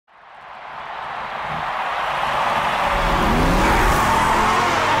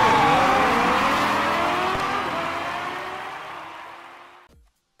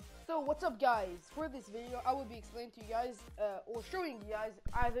explaining to you guys or showing you guys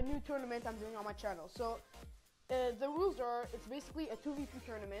the new tournament I'm doing on my channel. So the rules are, it's basically a 2v2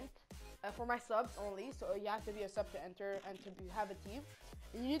 tournament for my subs only. So you have to be a sub to enter and to have a team.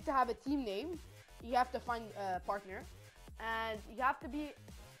 And you need to have a team name. You have to find a partner, and you have to be,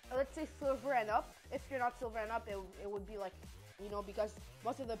 let's say, silver and up. If you're not silver and up, it would be like, you know, because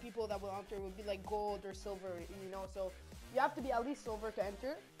most of the people that will enter would be like gold or silver, you know. So you have to be at least silver to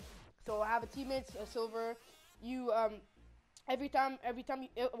enter. So have a teammate silver. You every time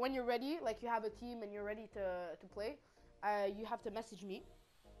you, when you're ready, like you have a team and you're ready to play, you have to message me.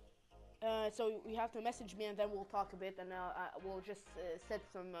 So you have to message me, and then we'll talk a bit, and we'll just set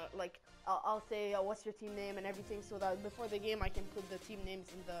some like I'll say what's your team name and everything, so that before the game I can put the team names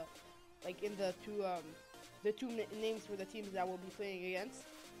in the two names for the teams that we'll be playing against,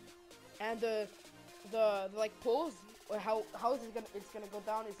 and the like polls, or how is it gonna go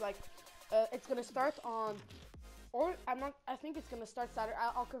down is like it's gonna start on, or I think it's gonna start Saturday.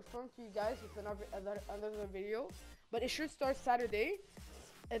 I'll confirm to you guys with another video, but it should start Saturday.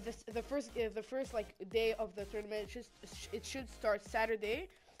 The first like day of the tournament, it should start Saturday,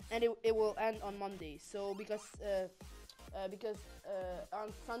 and it will end on Monday. So because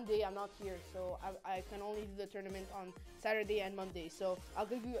on Sunday I'm not here, so I can only do the tournament on Saturday and Monday. So I'll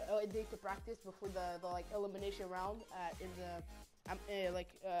give you a day to practice before the like elimination round at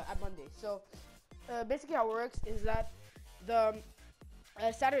Monday. So basically how it works is that the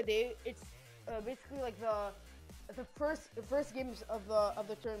Saturday, it's basically like the first games of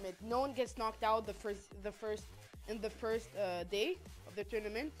the tournament. No one gets knocked out the first day of the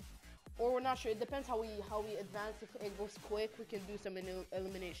tournament, or we're not sure. It depends how we advance. If it goes quick, we can do some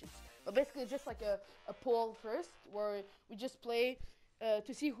eliminations. But basically, it's just like a poll first, where we just play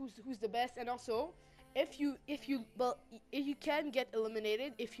to see who's the best. And also, if you can get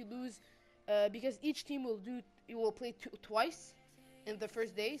eliminated if you lose, because each team will play twice in the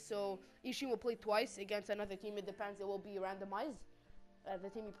first day. So each team will play twice against another team. It depends. It will be randomized, the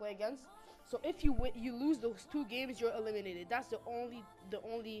team you play against. So if you lose those 2 games, you're eliminated. That's the only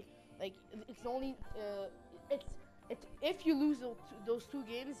like it's only if you lose those 2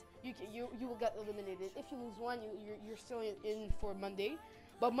 games, you will get eliminated. If you lose one, you're still in for Monday.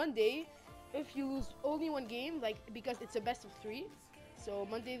 But Monday, if you lose only 1 game, like, because it's a best of 3. So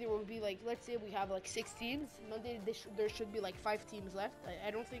Monday there will be, like, let's say we have like 6 teams. Monday there should be like 5 teams left. I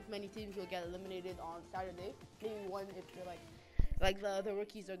don't think many teams will get eliminated on Saturday. Maybe one if they're like the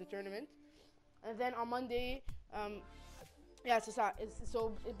rookies of the tournament. And then on Monday, yeah,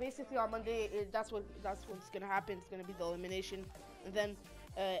 so basically on Monday that's what's gonna happen. It's gonna be the elimination, and then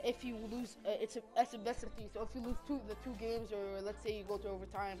if you lose, it's a best of 3. So if you lose the 2 games, or let's say you go to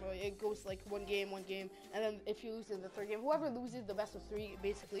overtime, or it goes like one game, and then if you lose in the 3rd game, whoever loses the best of 3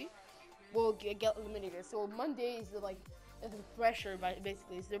 basically will get eliminated. So Monday is the pressure,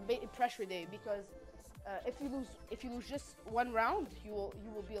 basically it's the pressure day, because if you lose just 1 round, you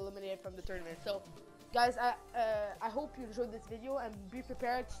will be eliminated from the tournament. So guys, I hope you enjoyed this video, and be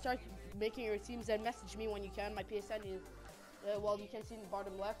prepared to start making your teams, and message me when you can. My PSN is well, you can see in the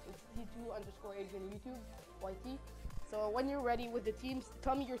bottom left, it's T2_Adrian YouTube YT. So when you're ready with the teams,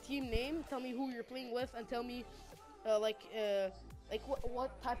 tell me your team name, tell me who you're playing with, and tell me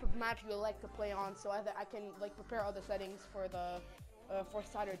what type of map you would like to play on, so I can like prepare other settings for for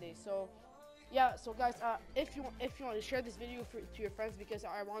Saturday. So yeah, so guys, if you want to share this video to your friends, because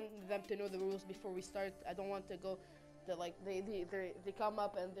I want them to know the rules before we start. I don't want to go to like they come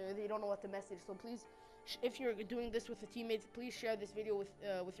up and they don't know what to message. So please, if you're doing this with a teammate, please share this video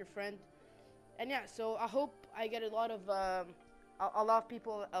with your friend. And yeah, so I hope I get a lot of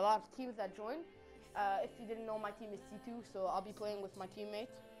people, a lot of teams that join. If you didn't know, my team is T2, so I'll be playing with my teammate.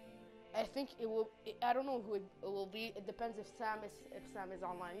 I think I don't know who it will be. It depends if Sam is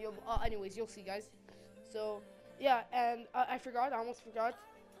online. Anyways, you'll see, guys. So yeah, and I almost forgot.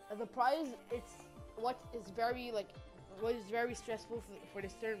 The prize, it's what is very stressful for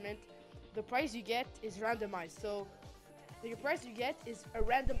this tournament. The prize you get is randomized. So the prize you get is a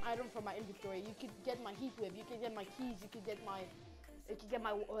random item from my inventory. You could get my heat wave, you could get my keys, you could get my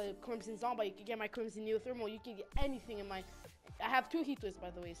Crimson Zombie, you could get my Crimson Neothermal, you could get anything in my. I have 2 heat waves, by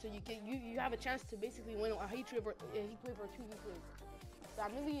the way, so you have a chance to basically win a heat wave or 2 heat waves. So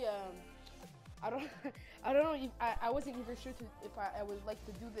I'm really I don't know if I wasn't even sure if I would like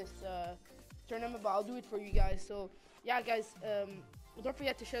to do this tournament, but I'll do it for you guys. So yeah, guys, don't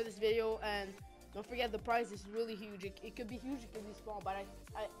forget to share this video, and don't forget the prize is really huge. It could be huge, it could be small, but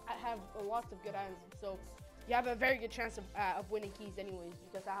I have a lot of good items. So you have a very good chance of winning keys anyways,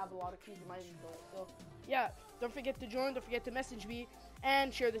 because I have a lot of keys in my inventory. So yeah, don't forget to join, don't forget to message me,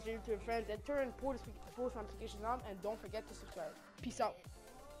 and share this video to your friends, and turn post notifications on, and don't forget to subscribe. Peace out.